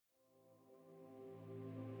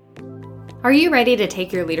Are you ready to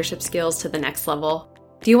take your leadership skills to the next level?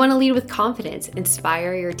 Do you want to lead with confidence,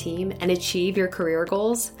 inspire your team, and achieve your career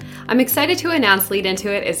goals? I'm excited to announce Lead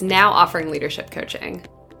Into It is now offering leadership coaching.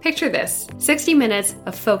 Picture this, 60 minutes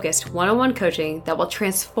of focused one-on-one coaching that will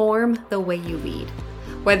transform the way you lead.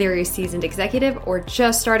 Whether you're a seasoned executive or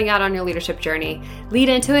just starting out on your leadership journey, Lead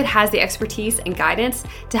Into It has the expertise and guidance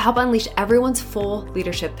to help unleash everyone's full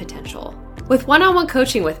leadership potential. With one-on-one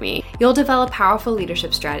coaching with me, you'll develop powerful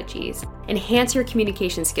leadership strategies, enhance your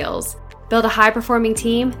communication skills, build a high-performing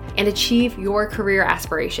team, and achieve your career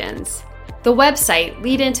aspirations. The website,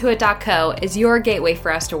 leadintoit.co, is your gateway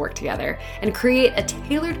for us to work together and create a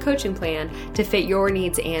tailored coaching plan to fit your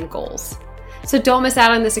needs and goals. So don't miss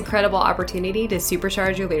out on this incredible opportunity to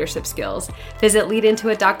supercharge your leadership skills. Visit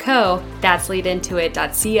leadintoit.co, that's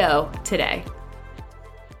leadintoit.co today.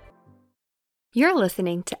 You're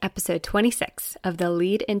listening to episode 26 of the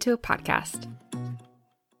Lead Into It podcast.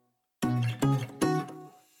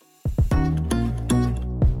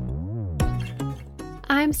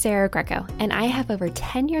 I'm Sarah Greco, and I have over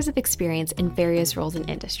 10 years of experience in various roles and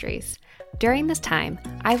industries. During this time,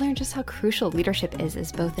 I learned just how crucial leadership is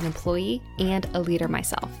as both an employee and a leader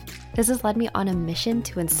myself. This has led me on a mission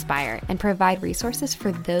to inspire and provide resources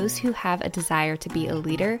for those who have a desire to be a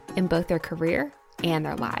leader in both their career and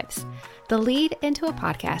their lives. The Lead Into It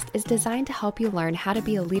podcast is designed to help you learn how to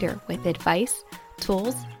be a leader with advice,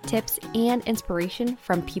 tools, tips, and inspiration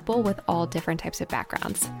from people with all different types of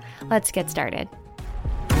backgrounds. Let's get started.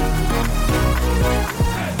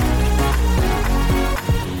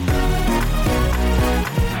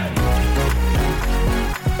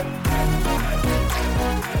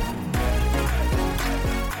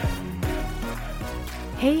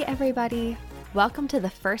 Hey everybody, welcome to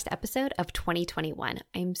the first episode of 2021.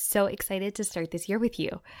 I'm so excited to start this year with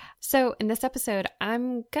you. So in this episode,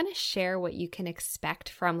 I'm going to share what you can expect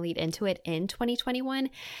from Lead Into It in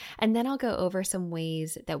 2021, and then I'll go over some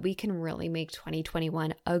ways that we can really make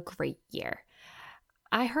 2021 a great year.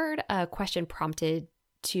 I heard a question prompted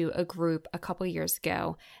to a group a couple years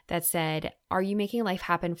ago that said, are you making life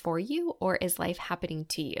happen for you, or is life happening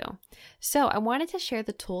to you? So I wanted to share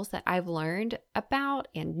the tools that I've learned about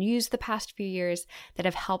and used the past few years that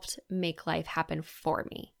have helped make life happen for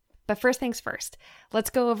me. But first things first,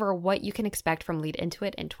 let's go over what you can expect from Lead Into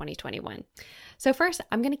It in 2021. So first,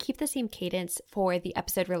 I'm going to keep the same cadence for the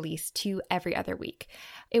episode release to every other week.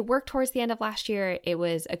 It worked towards the end of last year. It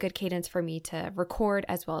was a good cadence for me to record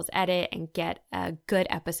as well as edit and get a good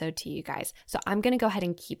episode to you guys. So I'm going to go ahead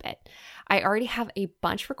and keep it. I already have a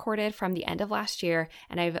bunch recorded from the end of last year,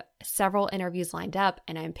 and I have several interviews lined up,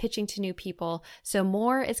 and I'm pitching to new people. So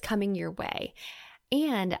more is coming your way.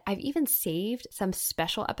 And I've even saved some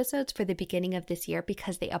special episodes for the beginning of this year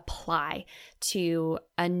because they apply to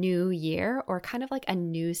a new year or kind of like a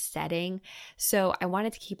new setting. So I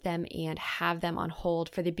wanted to keep them and have them on hold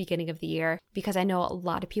for the beginning of the year because I know a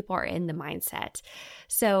lot of people are in the mindset.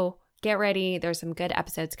 So get ready. There's some good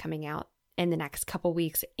episodes coming out in the next couple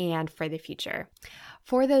weeks and for the future.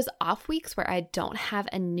 For those off weeks where I don't have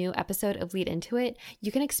a new episode of Lead Into It,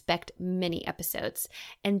 you can expect mini episodes.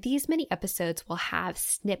 And these mini episodes will have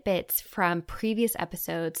snippets from previous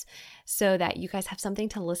episodes so that you guys have something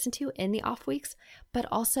to listen to in the off weeks, but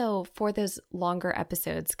also for those longer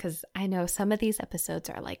episodes, because I know some of these episodes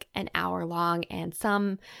are like an hour long and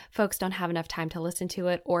some folks don't have enough time to listen to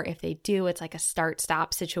it, or if they do, it's like a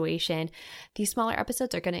start-stop situation. These smaller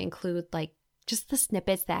episodes are going to include like just the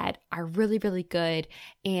snippets that are really, really good,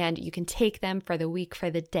 and you can take them for the week,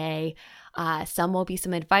 for the day. Some will be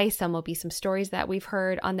some advice, some will be some stories that we've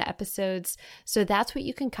heard on the episodes. So that's what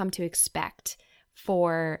you can come to expect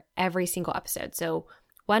for every single episode. So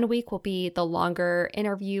one week will be the longer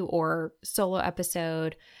interview or solo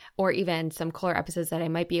episode, or even some cooler episodes that I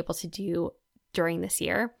might be able to do during this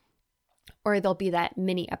year. Or there'll be that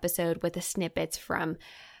mini episode with the snippets from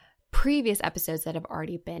previous episodes that have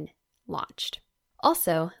already been launched.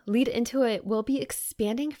 Also, Lead Into It will be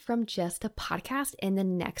expanding from just a podcast in the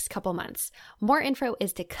next couple months. More info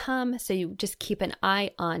is to come, so you just keep an eye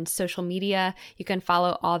on social media. You can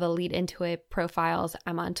follow all the Lead Into It profiles.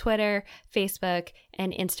 I'm on Twitter, Facebook,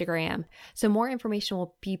 and Instagram. So more information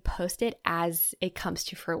will be posted as it comes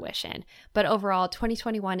to fruition. But overall,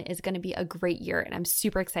 2021 is going to be a great year, and I'm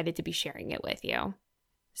super excited to be sharing it with you.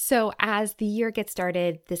 So as the year gets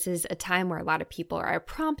started, this is a time where a lot of people are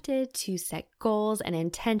prompted to set goals and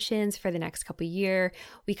intentions for the next couple of years.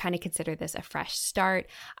 We kind of consider this a fresh start.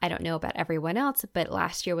 I don't know about everyone else, but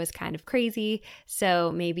last year was kind of crazy.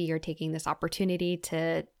 So maybe you're taking this opportunity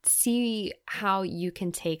to see how you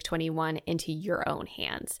can take 21 into your own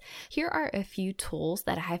hands. Here are a few tools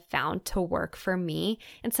that I have found to work for me,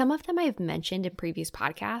 and some of them I've mentioned in previous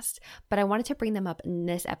podcasts, but I wanted to bring them up in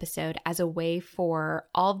this episode as a way for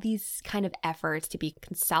all these kind of efforts to be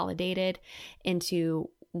consolidated into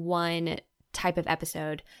one type of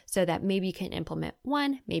episode so that maybe you can implement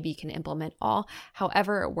one, maybe you can implement all,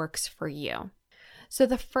 however it works for you. So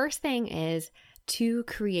the first thing is to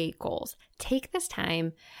create goals. Take this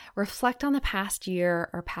time, reflect on the past year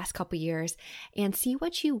or past couple years, and see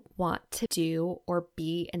what you want to do or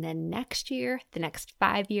be in the next year, the next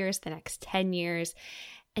 5 years, the next 10 years,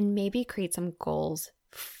 and maybe create some goals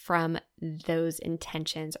from those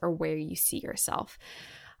intentions or where you see yourself.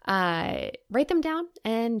 Write them down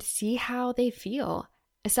and see how they feel.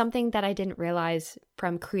 Something that I didn't realize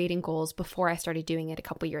from creating goals before I started doing it a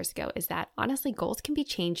couple years ago is that honestly, goals can be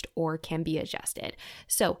changed or can be adjusted.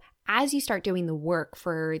 So as you start doing the work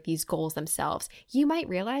for these goals themselves, you might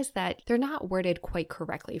realize that they're not worded quite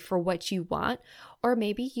correctly for what you want, or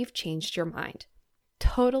maybe you've changed your mind.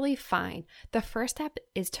 Totally fine. The first step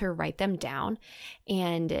is to write them down,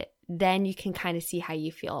 and then you can kind of see how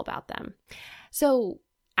you feel about them. So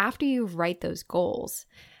after you write those goals,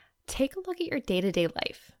 take a look at your day-to-day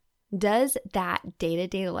life. Does that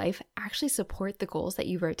day-to-day life actually support the goals that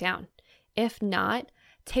you wrote down? If not,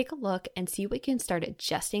 take a look and see what you can start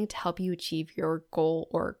adjusting to help you achieve your goal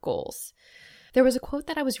or goals. There was a quote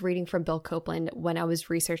that I was reading from Bill Copeland when I was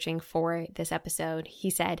researching for this episode. He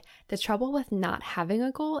said, "The trouble with not having a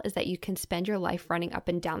goal is that you can spend your life running up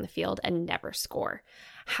and down the field and never score."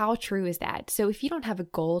 How true is that? So if you don't have a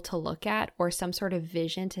goal to look at or some sort of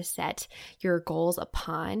vision to set your goals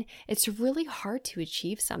upon, it's really hard to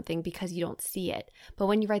achieve something because you don't see it. But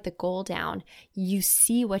when you write the goal down, you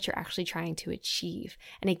see what you're actually trying to achieve,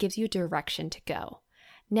 and it gives you direction to go.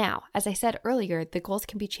 Now, as I said earlier, the goals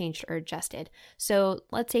can be changed or adjusted. So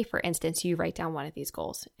let's say, for instance, you write down one of these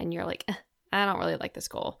goals and you're like, I don't really like this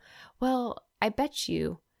goal. Well, I bet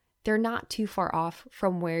you they're not too far off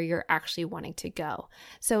from where you're actually wanting to go.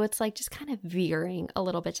 So it's like just kind of veering a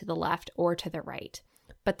little bit to the left or to the right.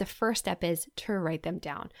 But the first step is to write them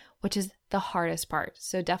down, which is the hardest part.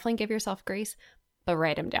 So definitely give yourself grace, but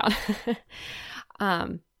write them down.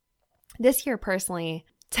 This year personally,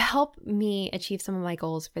 to help me achieve some of my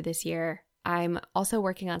goals for this year, I'm also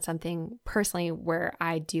working on something personally where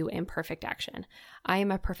I do imperfect action. I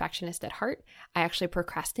am a perfectionist at heart. I actually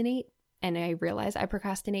procrastinate, and I realize I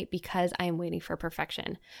procrastinate because I am waiting for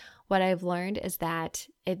perfection. What I've learned is that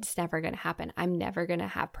it's never going to happen. I'm never going to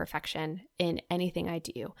have perfection in anything I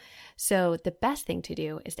do. So the best thing to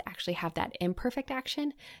do is to actually have that imperfect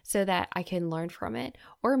action so that I can learn from it,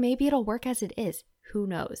 or maybe it'll work as it is. Who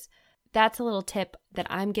knows? That's a little tip that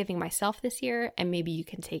I'm giving myself this year, and maybe you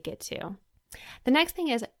can take it too. The next thing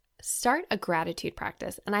is start a gratitude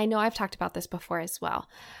practice. And I know I've talked about this before as well.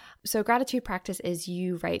 So gratitude practice is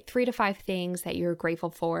you write 3 to 5 things that you're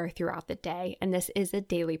grateful for throughout the day. And this is a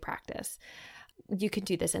daily practice. You can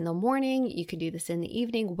do this in the morning, you can do this in the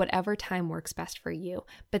evening, whatever time works best for you.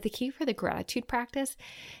 But the key for the gratitude practice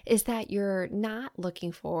is that you're not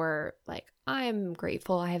looking for like, I'm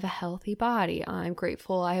grateful I have a healthy body. I'm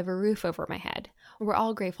grateful I have a roof over my head. We're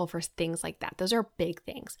all grateful for things like that. Those are big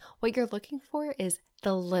things. What you're looking for is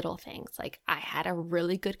the little things. Like, I had a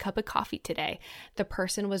really good cup of coffee today. The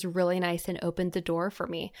person was really nice and opened the door for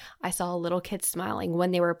me. I saw a little kid smiling when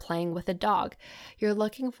they were playing with a dog. You're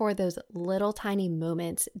looking for those little tiny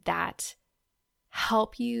moments that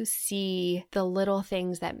help you see the little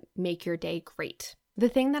things that make your day great. The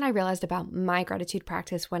thing that I realized about my gratitude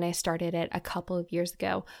practice when I started it a couple of years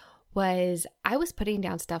ago was I was putting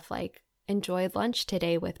down stuff like, enjoyed lunch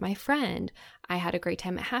today with my friend. I had a great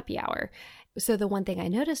time at happy hour. So the one thing I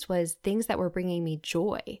noticed was things that were bringing me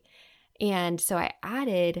joy. And so I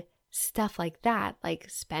added stuff like that, like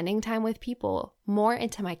spending time with people, more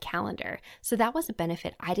into my calendar. So that was a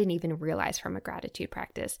benefit I didn't even realize from a gratitude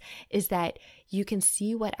practice, is that you can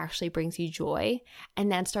see what actually brings you joy and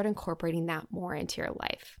then start incorporating that more into your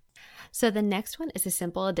life. So the next one is a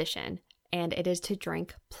simple addition, and it is to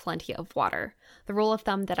drink plenty of water. The rule of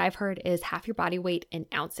thumb that I've heard is half your body weight in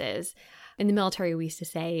ounces. In the military, we used to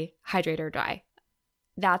say hydrate or die.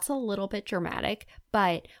 That's a little bit dramatic,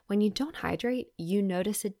 but when you don't hydrate, you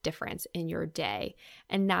notice a difference in your day.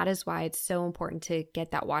 And that is why it's so important to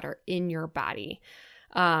get that water in your body.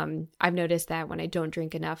 I've noticed that when I don't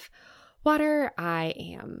drink enough water,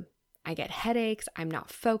 I get headaches, I'm not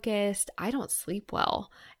focused, I don't sleep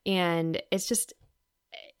well. And it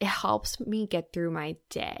helps me get through my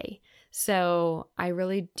day. So I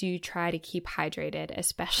really do try to keep hydrated,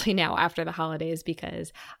 especially now after the holidays,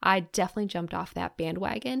 because I definitely jumped off that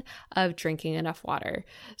bandwagon of drinking enough water.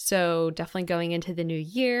 So definitely going into the new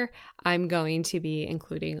year, I'm going to be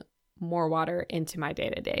including more water into my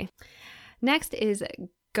day-to-day. Next is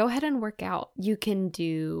go ahead and work out. You can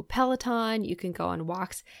do Peloton, you can go on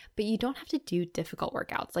walks, but you don't have to do difficult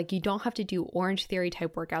workouts. Like, you don't have to do Orange Theory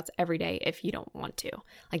type workouts every day if you don't want to.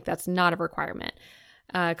 Like, that's not a requirement.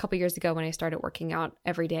 A couple years ago when I started working out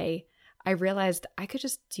every day, I realized I could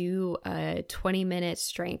just do a 20-minute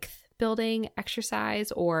strength building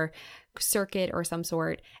exercise or circuit or some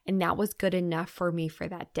sort, and that was good enough for me for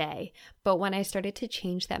that day. But when I started to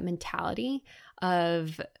change that mentality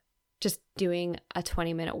of just doing a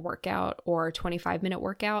 20-minute workout or a 25-minute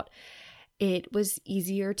workout, it was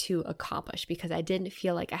easier to accomplish because I didn't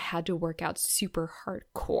feel like I had to work out super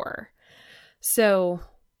hardcore. So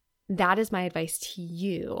that is my advice to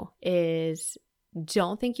you, is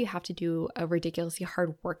don't think you have to do a ridiculously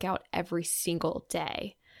hard workout every single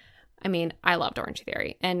day. I mean, I loved Orange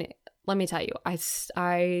Theory, and let me tell you, I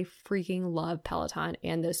freaking love Peloton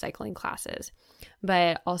and those cycling classes,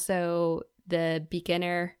 but also the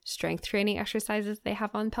beginner strength training exercises they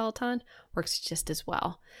have on Peloton works just as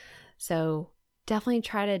well. So definitely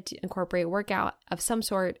try to incorporate workout of some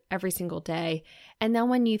sort every single day. And then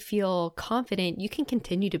when you feel confident, you can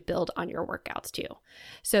continue to build on your workouts too.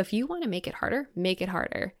 So if you want to make it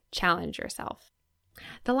harder, challenge yourself.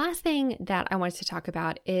 The last thing that I wanted to talk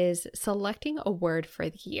about is selecting a word for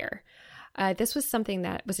the year. This was something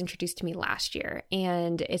that was introduced to me last year,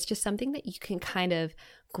 and it's just something that you can kind of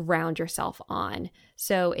ground yourself on.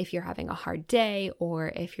 So if you're having a hard day, or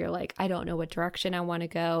if you're like, I don't know what direction I want to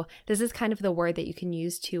go, this is kind of the word that you can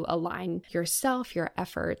use to align yourself, your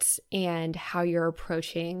efforts, and how you're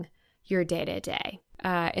approaching your day-to-day.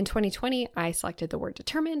 In 2020, I selected the word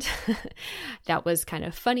determined. That was kind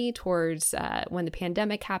of funny towards when the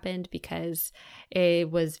pandemic happened, because I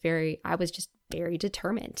was just very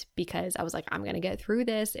determined, because I was like, I'm going to get through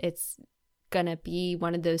this. It's going to be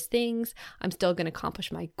one of those things. I'm still going to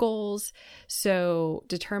accomplish my goals. So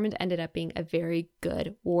determined ended up being a very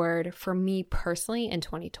good word for me personally in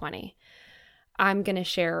 2020. I'm going to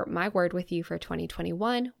share my word with you for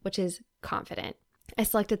 2021, which is confident. I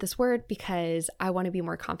selected this word because I want to be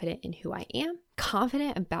more confident in who I am,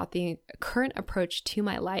 confident about the current approach to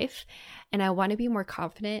my life, and I want to be more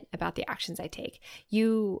confident about the actions I take.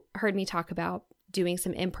 You heard me talk about doing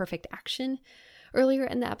some imperfect action earlier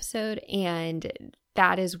in the episode, and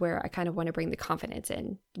that is where I kind of want to bring the confidence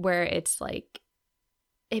in, where it's like,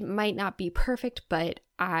 it might not be perfect, but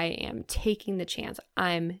I am taking the chance.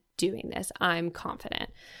 I'm doing this. I'm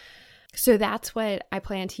confident. So that's what I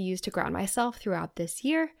plan to use to ground myself throughout this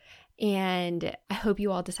year. And I hope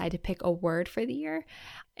you all decide to pick a word for the year.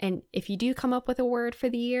 And if you do come up with a word for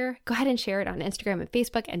the year, go ahead and share it on Instagram and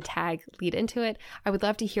Facebook and tag Lead Into It. I would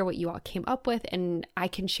love to hear what you all came up with, and I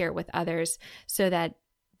can share it with others so that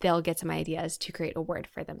they'll get some ideas to create a word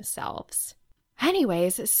for themselves.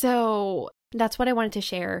 Anyways, so that's what I wanted to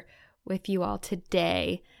share with you all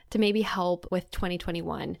today to maybe help with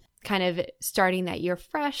 2021. Kind of starting that year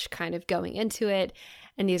fresh, kind of going into it.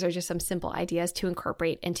 And these are just some simple ideas to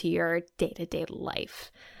incorporate into your day-to-day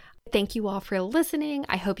life. Thank you all for listening.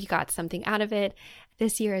 I hope you got something out of it.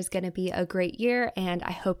 This year is going to be a great year, and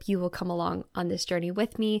I hope you will come along on this journey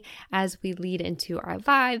with me as we lead into our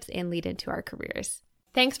lives and lead into our careers.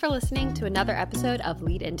 Thanks for listening to another episode of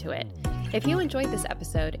Lead Into It. If you enjoyed this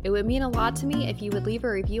episode, it would mean a lot to me if you would leave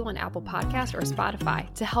a review on Apple Podcasts or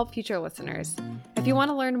Spotify to help future listeners. If you want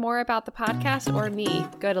to learn more about the podcast or me,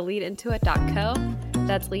 go to leadintoit.co.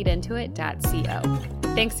 That's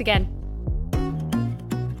leadintoit.co. Thanks again.